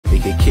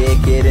could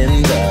kick it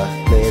in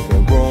the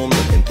living room,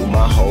 looking through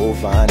my whole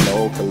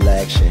vinyl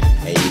collection.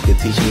 And you could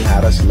teach me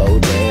how to slow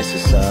dance or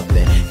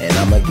something, and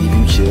I'ma give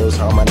you chills,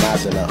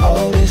 harmonizing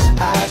all this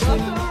eyes.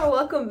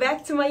 Welcome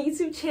back to my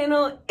YouTube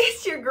channel.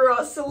 It's your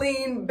girl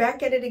Celine,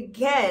 back at it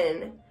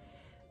again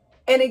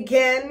and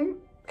again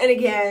and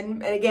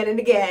again and again and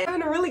again.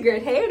 Having a really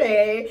good hair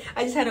day.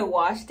 I just had a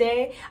wash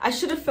day. I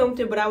should have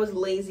filmed it, but I was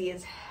lazy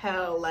as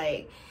hell.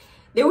 Like,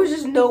 there was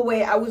just no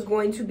way I was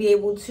going to be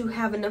able to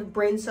have enough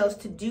brain cells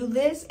to do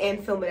this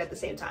and film it at the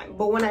same time.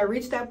 But when I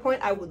reach that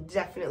point, I will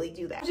definitely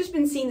do that. I've just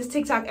been seeing this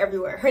TikTok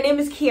everywhere. Her name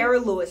is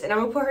Kiara Lewis, and I'm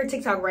gonna put her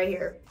TikTok right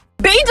here.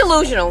 Be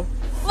delusional.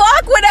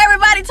 Fuck what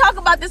everybody talk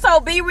about this whole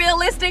be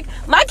realistic.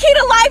 My key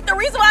to life, the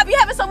reason why I be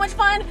having so much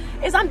fun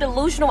is I'm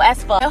delusional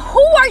as fuck. And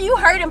who are you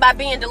hurting by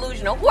being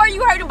delusional? Who are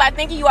you hurting by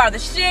thinking you are the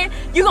shit?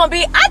 You gonna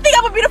be, I think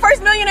I'm gonna be the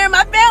first millionaire in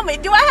my family.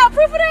 Do I have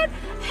proof of that?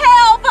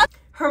 Hell fuck.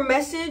 Her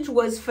message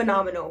was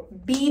phenomenal.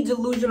 Be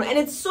delusional. And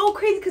it's so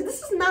crazy because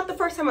this is not the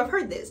first time I've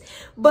heard this.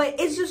 But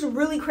it's just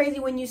really crazy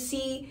when you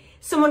see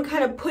someone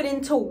kind of put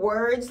into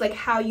words like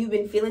how you've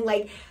been feeling.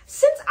 Like,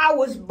 since I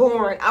was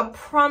born, I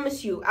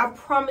promise y'all,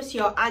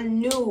 I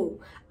knew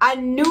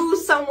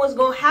something was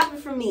gonna happen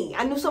for me.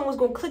 I knew something was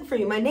gonna click for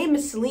me. My name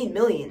is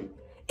celinemilienn.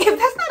 If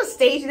that's not a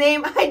stage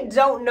name, I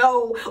don't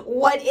know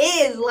what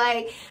is.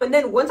 Like, and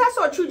then once I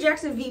saw True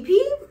Jackson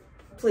VP,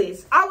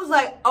 please, I was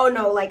like, oh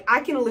no, like,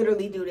 I can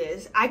literally do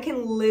this. I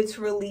can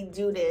literally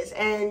do this.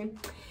 And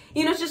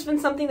you know, it's just been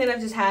something that I've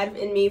just had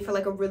in me for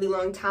like a really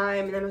long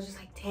time. And then I was just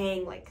like,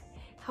 dang, like,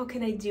 how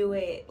can I do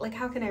it? Like,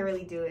 how can I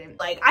really do it?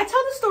 Like, I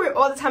tell this story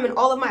all the time in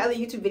all of my other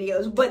YouTube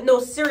videos, but no,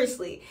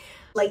 seriously,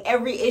 like,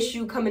 every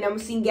issue coming, I'm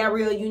seeing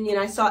Gabrielle Union,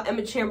 I saw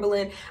Emma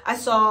Chamberlain, I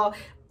saw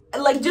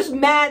like just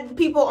mad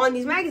people on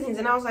these magazines,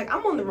 and I was like,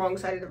 I'm on the wrong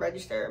side of the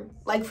register.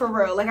 Like, for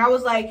real. Like, I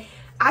was like,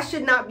 I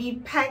should not be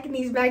packing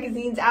these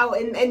magazines out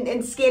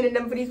and scanning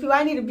them for these people.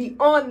 I need to be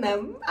on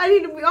them. I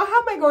need to be, oh,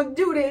 how am I going to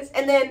do this?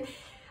 And then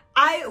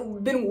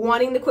I've been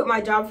wanting to quit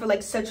my job for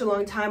like such a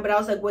long time, but I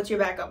was like, what's your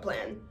backup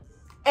plan?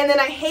 And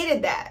then I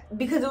hated that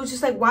because it was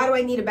just like, why do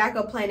I need a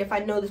backup plan if I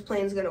know this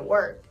plan is going to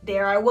work?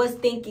 There I was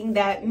thinking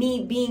that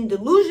me being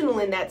delusional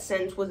in that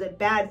sense was a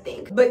bad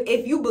thing. But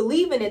if you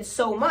believe in it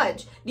so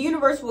much, the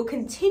universe will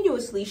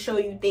continuously show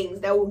you things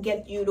that will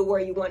get you to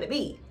where you want to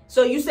be.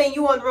 So you saying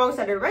you on the wrong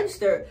side of the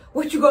register,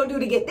 what you gonna do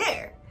to get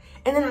there?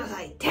 And then I was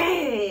like,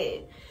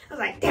 dang.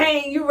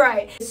 You're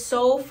right. It's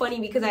so funny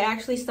because I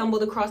actually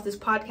stumbled across this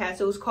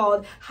podcast. It was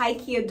called High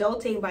Key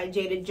Adulting by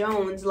Jada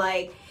Jones.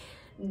 Like,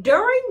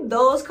 during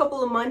those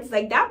couple of months,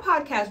 like, that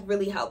podcast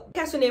really helped.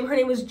 Her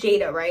name was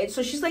Jada, right?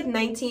 So she's like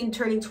 19,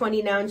 turning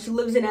 20 now, and she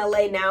lives in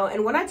LA now.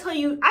 And when I tell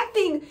you, I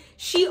think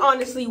she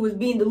honestly was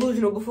being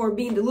delusional before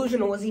being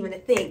delusional was even a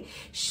thing.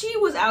 She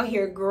was out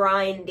here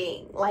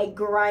grinding. Like,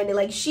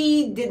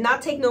 she did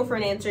not take no for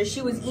an answer.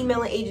 She was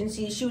emailing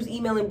agencies, she was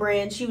emailing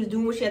brands, she was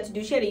doing what she had to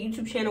do. She had a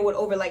YouTube channel with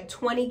over like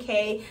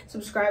 20K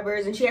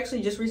subscribers, and she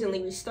actually just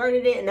recently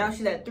restarted it, and now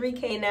she's at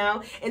 3K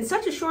now in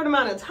such a short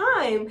amount of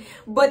time.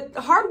 But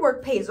hard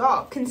work pays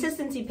off,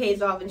 consistency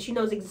pays off, and she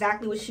knows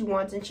exactly what she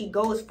wants and she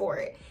goes for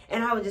it.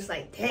 And I was just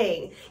like,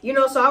 dang, you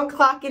know. So I'm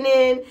clocking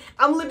in,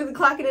 I'm literally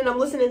clocking in, I'm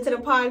listening to the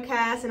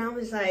podcast, and I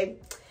was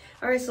like,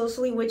 all right, so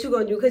Celine, what you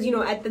gonna do? Because, you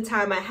know, at the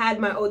time I had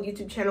my old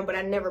YouTube channel, but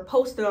I never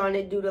posted on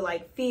it due to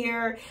like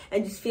fear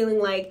and just feeling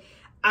like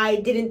I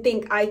didn't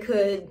think I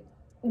could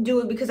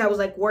do it because I was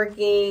like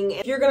working.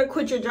 If you're gonna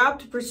quit your job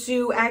to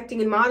pursue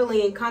acting and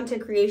modeling and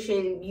content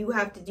creation, you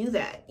have to do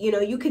that. You know,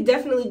 you could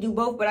definitely do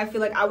both, but I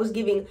feel like I was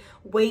giving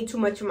way too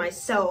much of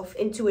myself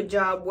into a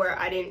job where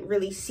I didn't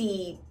really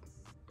see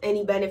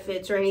any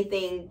benefits or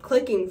anything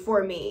clicking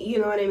for me, you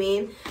know what I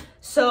mean?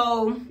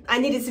 So I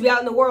needed to be out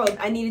in the world.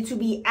 I needed to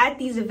be at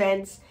these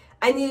events.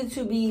 I needed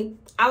to be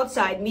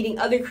outside meeting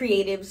other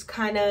creatives,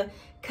 kind of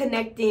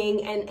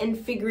connecting and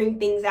figuring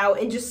things out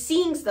and just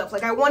seeing stuff.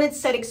 Like, I wanted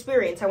set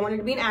experience. I wanted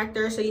to be an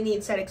actor, so you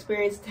need set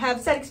experience. To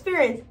have set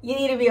experience, you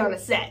need to be on a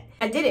set.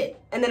 I did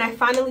it, and then I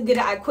finally did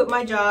it. I quit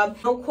my job.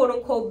 No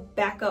quote-unquote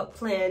backup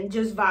plan,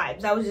 just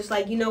vibes. I was just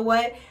like, you know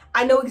what?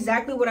 I know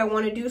exactly what I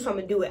want to do, so I'm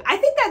gonna do it. I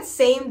think that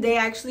same day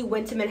I actually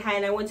went to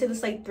Manhattan. I went to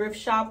this like thrift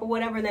shop or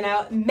whatever, and then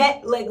I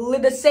met, like,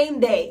 the same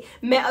day,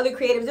 met other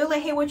creatives. They're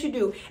like, hey, what you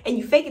do? And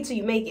you fake it till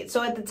you make it.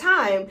 So at the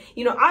time,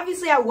 you know,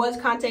 obviously I was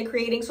content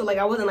creating, so like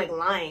I wasn't like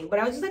lying, but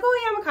I was just like,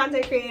 oh yeah, I'm a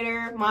content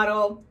creator,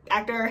 model,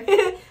 actor.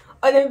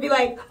 And then be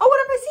like, oh, what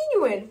have I seen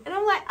you in? And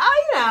I'm like,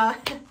 oh, you know.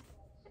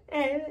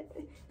 And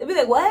they'd be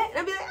like, what? And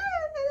I'd be like,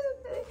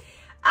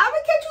 I'm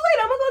gonna catch you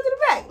later, I'm gonna go to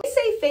the back. They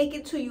say fake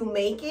it till you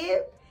make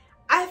it.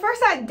 At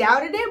first I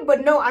doubted it,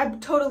 but no, I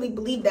totally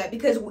believe that,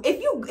 because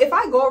if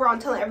I go around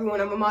telling everyone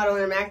I'm a model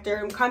and I'm an actor,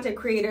 I'm a content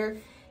creator,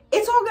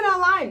 it's all gonna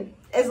align.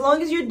 As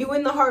long as you're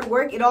doing the hard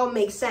work, it all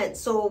makes sense.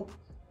 So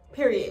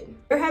period.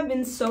 There have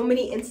been so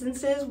many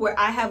instances where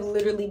I have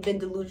literally been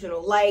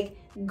delusional, like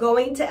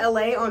going to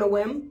LA on a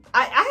whim.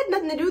 I had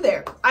nothing to do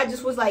there. I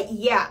just was like,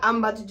 yeah, I'm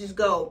about to just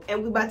go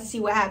and we're about to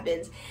see what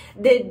happens.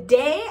 The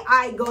day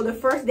I go, the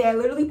first day, I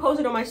literally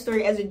posted on my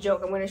story as a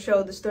joke. I'm going to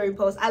show the story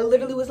post. I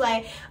literally was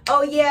like,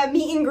 oh yeah,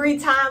 meet and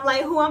greet time,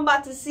 like who I'm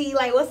about to see,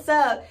 like what's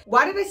up.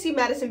 Why did I see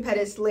Madison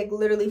Pettis like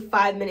literally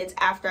 5 minutes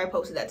after I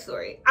posted that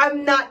story?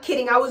 I'm not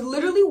kidding. I was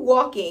literally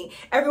walking.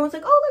 Everyone's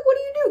like, oh, like what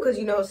do you do? Because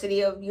you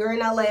know, you're in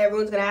LA,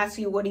 everyone's gonna ask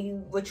you what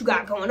you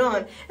got going on.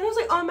 And I was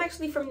like, oh, I'm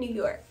actually from New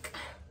York.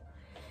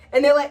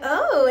 And they're like,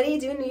 oh, what do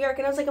you do in New York?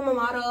 And I was like, I'm a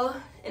model,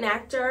 an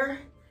actor,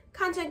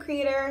 content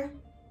creator,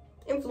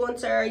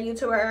 influencer,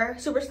 YouTuber,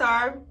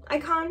 superstar,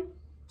 icon,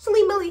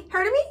 celinemilienn.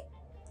 Heard of me?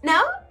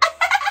 No?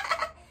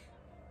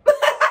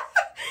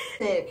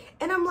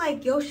 And I'm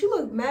like, yo, she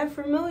looked mad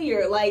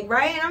familiar, like,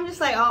 right? And I'm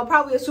just like, oh,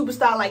 probably a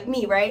superstar like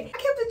me, right? I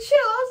kept it chill.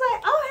 I was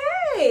like, oh,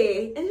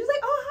 hey. And she was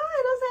like, oh, hi.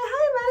 And I was like,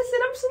 hi,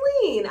 Madison, I'm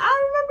Celine.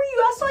 I remember you.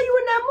 I saw you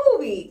in that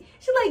movie.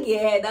 She's like,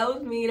 yeah, that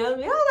was me. That was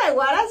me. I was like,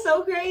 wow, that's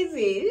so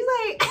crazy. She's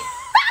like,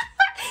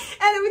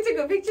 and then we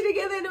took a picture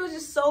together and it was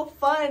just so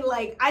fun.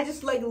 Like, I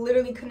just like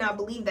literally could not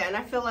believe that. And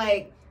I feel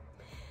like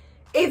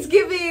it's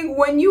giving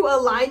when you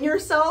align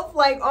yourself,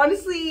 like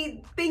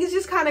honestly, things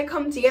just kind of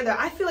come together.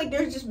 I feel like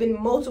there's just been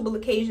multiple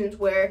occasions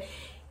where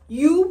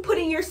you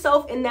putting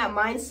yourself in that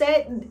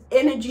mindset,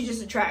 energy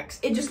just attracts.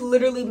 It just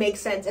literally makes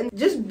sense. And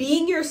just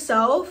being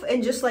yourself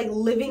and just like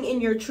living in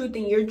your truth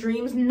and your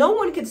dreams, no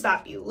one can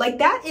stop you. Like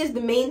that is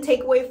the main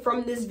takeaway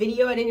from this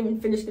video. I didn't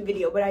even finish the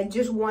video, but I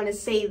just want to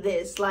say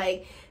this,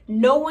 like,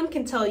 no one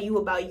can tell you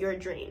about your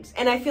dreams.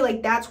 And I feel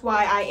like that's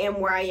why I am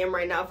where I am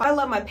right now. If I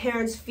let my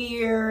parents'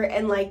 fear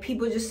and like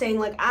people just saying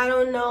like, I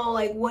don't know,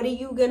 like what are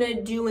you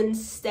gonna do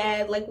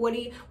instead? Like what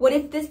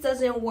if this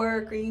doesn't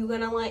work? Are you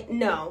gonna like,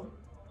 no.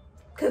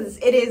 Because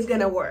it is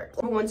gonna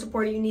work. Number one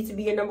supporter, you need to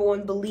be your number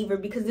one believer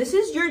because this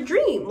is your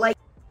dream. Like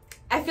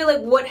I feel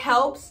like what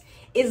helps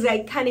is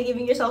like kind of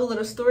giving yourself a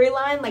little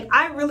storyline. Like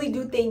I really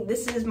do think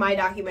this is my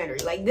documentary.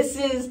 Like this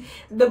is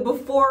the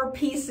before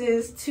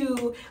pieces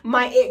to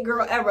my it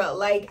girl era.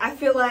 Like I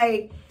feel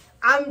like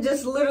I'm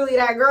just literally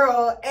that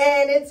girl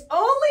and it's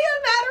only a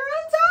matter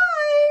of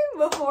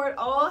time before it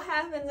all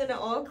happens and it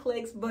all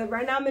clicks. But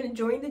right now I'm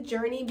enjoying the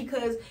journey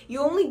because you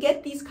only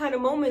get these kind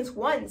of moments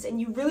once and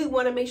you really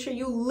want to make sure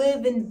you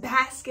live and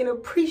bask and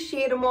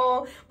appreciate them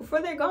all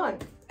before they're gone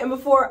and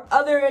before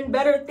other and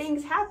better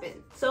things happen.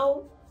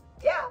 So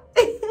yeah.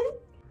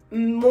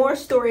 More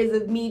stories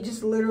of me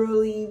just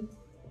literally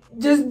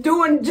just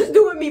doing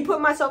me,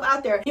 putting myself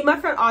out there. My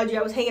friend Audrey,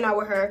 I was hanging out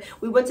with her.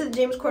 We went to the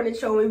James Corden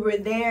show and we were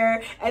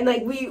there and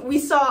like we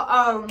saw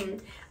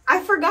I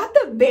forgot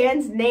the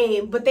band's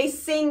name, but they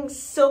sing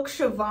Silk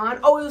Siobhan.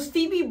 Oh, it was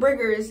Phoebe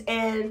Bridgers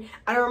and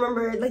I don't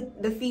remember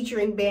like the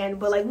featuring band,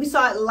 but like we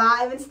saw it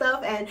live and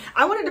stuff and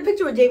I wanted a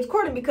picture with James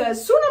Corden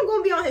because soon I'm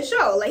gonna be on his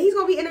show. Like he's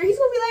gonna be in there, he's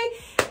gonna be like,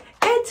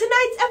 and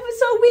tonight's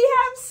episode we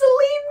have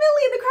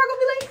celinemilienn. The crowd gonna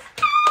be like,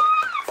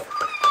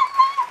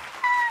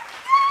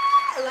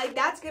 like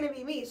that's gonna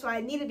be me. So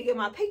I needed to get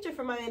my picture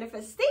for my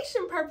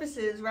manifestation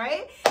purposes,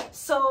 right?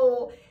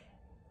 So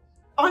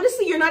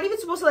honestly, you're not even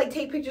supposed to like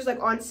take pictures like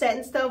on set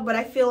and stuff, but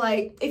I feel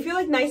like if you're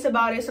like nice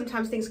about it,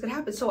 sometimes things could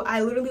happen. So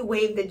I literally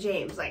waved at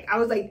James. Like I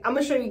was like, I'm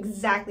gonna show you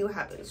exactly what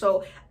happened.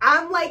 So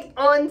I'm like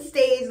on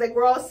stage, like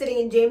we're all sitting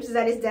and James is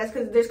at his desk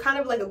because there's kind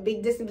of like a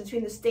big distance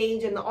between the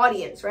stage and the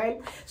audience,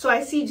 right? So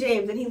I see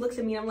James and he looks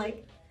at me and I'm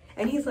like,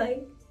 and he's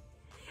like,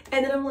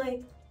 and then I'm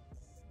like,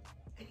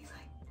 and he's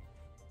like,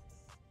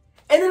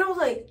 and then I was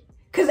like,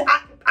 cause I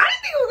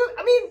didn't think it was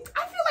gonna, I mean, I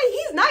feel like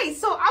he's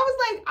nice. So I was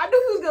like, I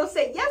knew he was gonna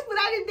say yes, but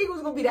I didn't think it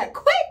was gonna be that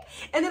quick.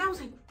 And then I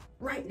was like,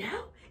 right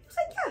now? He was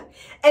like,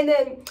 yeah. And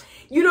then,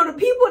 you know, the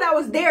people that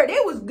was there, they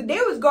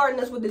was guarding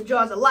us with the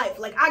jaws of life.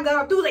 Like I got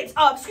up, they was like,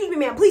 oh, excuse me,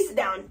 ma'am, please sit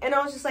down. And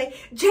I was just like,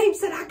 James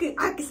said I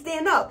could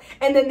stand up.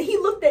 And then he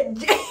looked at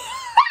James.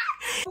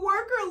 The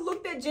worker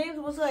looked at James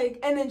and was like,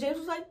 and then James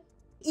was like,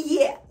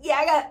 yeah,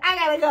 I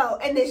gotta go.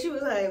 And then she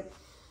was like,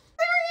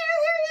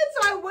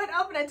 so I went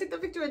up and I took the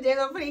picture with James.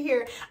 I'll put it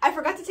here. I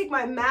forgot to take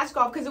my mask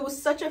off because it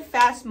was such a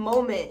fast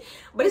moment.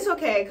 But it's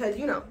okay because,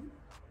 you know,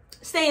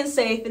 staying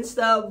safe and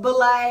stuff. But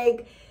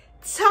like,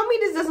 tell me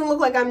this doesn't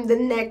look like I'm the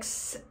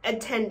next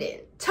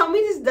attendant. Tell me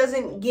this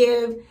doesn't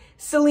give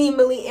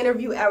celinemilienn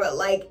interview era.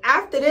 Like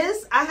after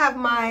this, I have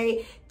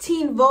my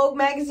Teen Vogue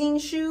magazine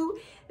shoot.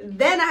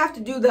 Then I have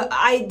to do the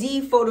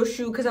ID photo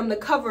shoot because I'm the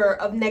cover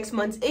of next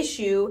month's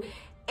issue.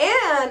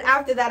 And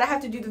after that, I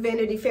have to do the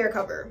Vanity Fair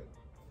cover.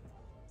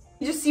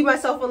 You just see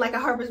myself on like a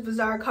Harper's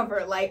Bazaar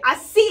cover. Like I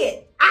see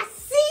it. I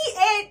see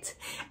it.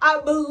 I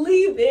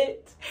believe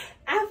it.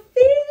 I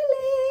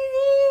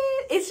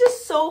feel it. It's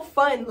just so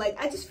fun.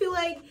 Like I just feel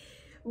like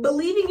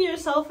believing in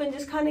yourself and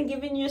just kind of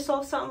giving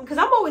yourself something. Because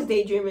I'm always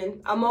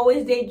daydreaming. I'm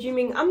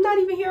not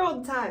even here all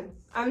the time.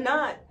 I'm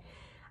not.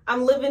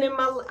 I'm living in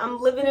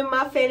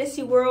my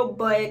fantasy world,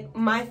 but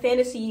my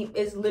fantasy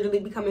is literally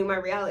becoming my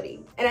reality.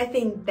 And I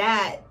think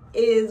that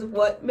is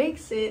what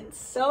makes it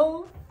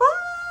so fun.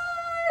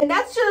 And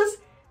that's just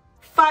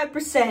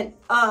 5%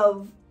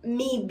 of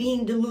me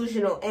being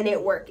delusional and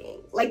it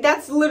working. Like,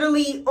 that's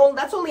literally,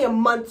 that's only a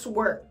month's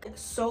work.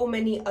 So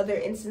many other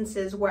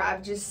instances where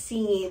I've just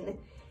seen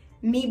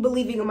me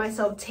believing in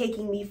myself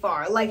taking me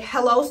far. Like,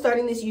 hello,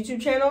 starting this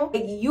YouTube channel.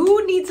 Like,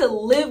 you need to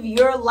live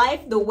your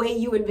life the way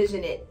you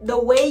envision it, the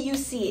way you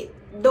see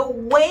it, the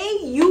way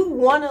you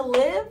want to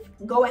live.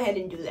 Go ahead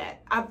and do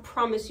that. I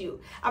promise you.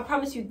 I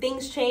promise you,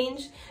 things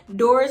change,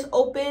 doors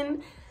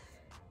open.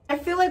 I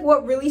feel like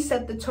what really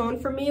set the tone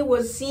for me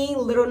was seeing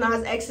Lil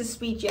Nas X's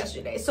speech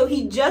yesterday. So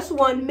he just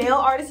won Male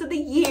Artist of the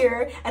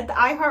Year at the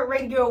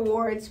iHeartRadio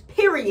Awards,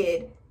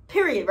 period,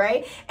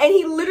 right? And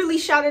he literally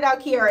shouted out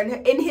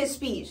Kiara in his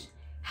speech.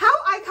 How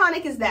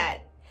iconic is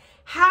that?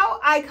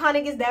 How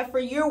iconic is that for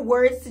your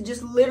words to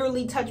just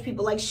literally touch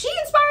people? Like, she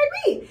inspired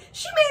me.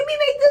 She made me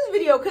make this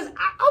video because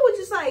I was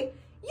just like,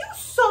 you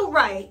so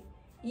right.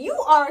 You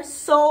are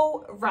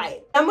so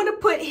right. I'm going to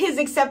put his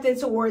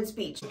acceptance award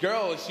speech.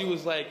 Girl, she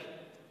was like,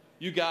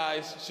 you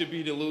guys should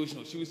be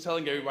delusional. She was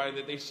telling everybody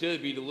that they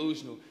should be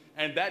delusional.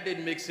 And that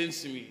didn't make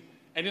sense to me.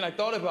 And then I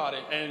thought about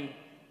it, and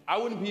I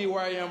wouldn't be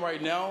where I am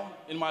right now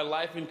in my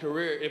life and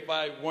career if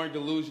I weren't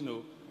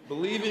delusional.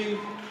 Believing.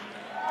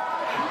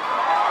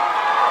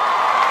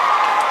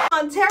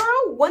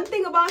 Montero, one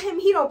thing about him,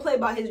 he don't play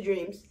about his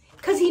dreams.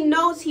 Because he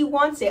knows he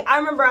wants it. I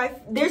remember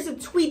there's a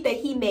tweet that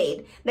he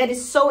made that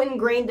is so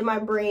ingrained in my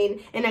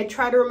brain, and I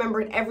try to remember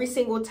it every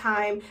single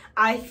time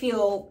I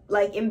feel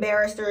like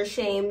embarrassed or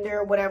ashamed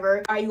or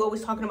whatever. Are you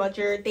always talking about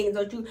your things?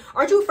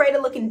 Aren't you afraid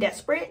of looking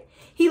desperate?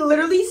 He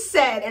literally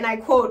said, and I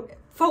quote,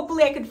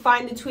 hopefully I could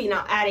find the tweet and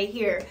I'll add it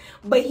here,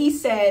 but he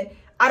said,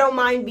 I don't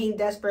mind being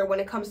desperate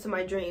when it comes to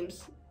my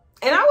dreams.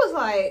 And I was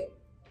like,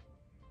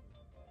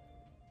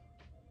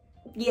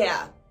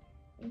 yeah,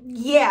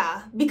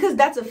 because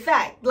that's a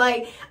fact.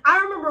 Like, I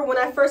remember when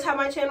I first had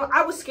my channel,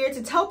 I was scared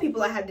to tell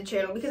people I had the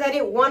channel because I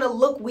didn't want to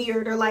look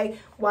weird or like,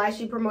 why is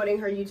she promoting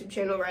her YouTube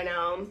channel right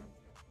now?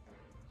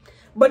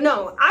 But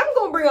no, I'm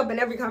gonna bring up in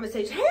every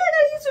conversation, hey,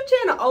 that YouTube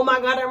channel. Oh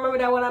my God, I remember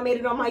that when I made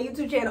it on my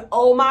YouTube channel.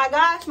 Oh my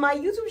gosh, my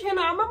YouTube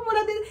channel, I remember when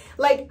I did.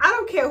 Like, I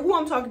don't care who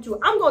I'm talking to,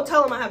 I'm gonna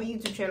tell them I have a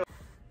YouTube channel.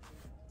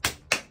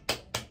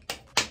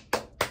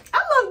 I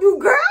love you,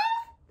 girl.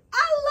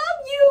 I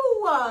love you.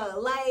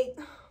 Like,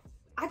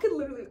 I could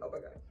literally, oh my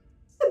God.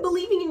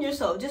 Believing in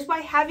yourself just by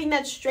having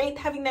that strength,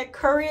 having that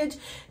courage,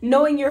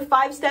 knowing your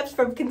 5 steps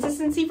from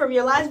consistency from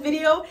your last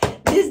video,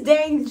 this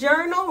dang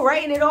journal,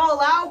 writing it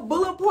all out,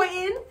 bullet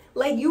pointing,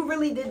 like, you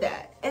really did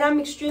that. And I'm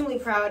extremely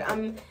proud.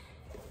 I'm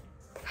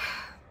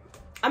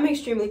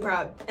extremely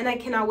proud, and I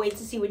cannot wait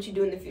to see what you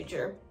do in the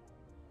future.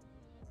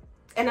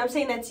 And I'm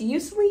saying that to you,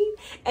 Celine,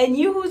 and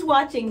you who's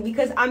watching,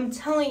 because I'm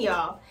telling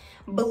y'all,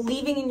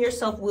 believing in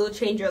yourself will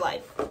change your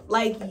life.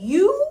 Like,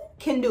 you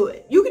can do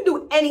it. You can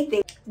do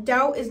anything.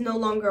 Doubt is no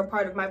longer a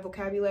part of my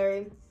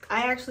vocabulary.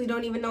 I actually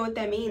don't even know what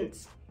that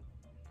means.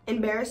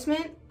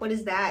 Embarrassment? What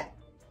is that?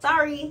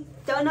 Sorry,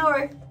 don't know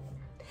her.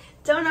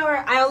 Don't know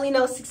her. I only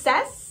know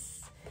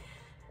success,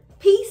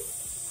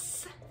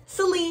 peace,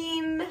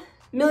 Celine,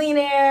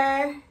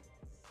 millionaire,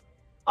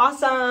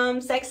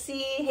 awesome, sexy,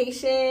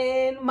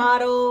 Haitian,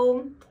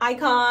 model,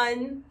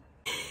 icon.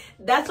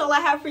 That's all I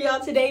have for y'all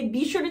today.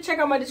 Be sure to check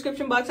out my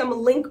description box. I'm gonna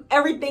link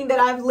everything that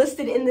I've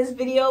listed in this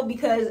video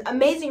because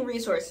amazing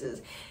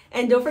resources.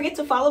 And don't forget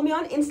to follow me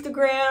on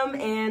Instagram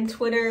and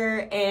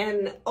Twitter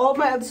and all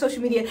my other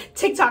social media,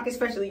 TikTok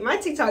especially. My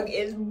TikTok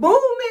is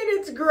booming.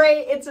 It's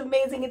great. It's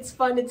amazing. It's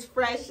fun. It's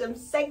fresh. I'm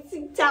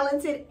sexy,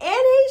 talented, and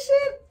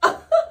Haitian.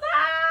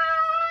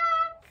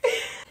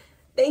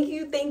 Thank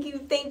you, thank you,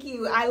 thank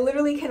you. I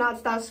literally cannot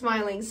stop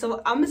smiling.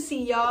 So I'm gonna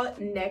see y'all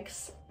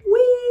next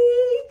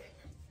week.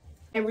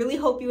 I really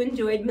hope you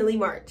enjoyed Millie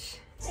March.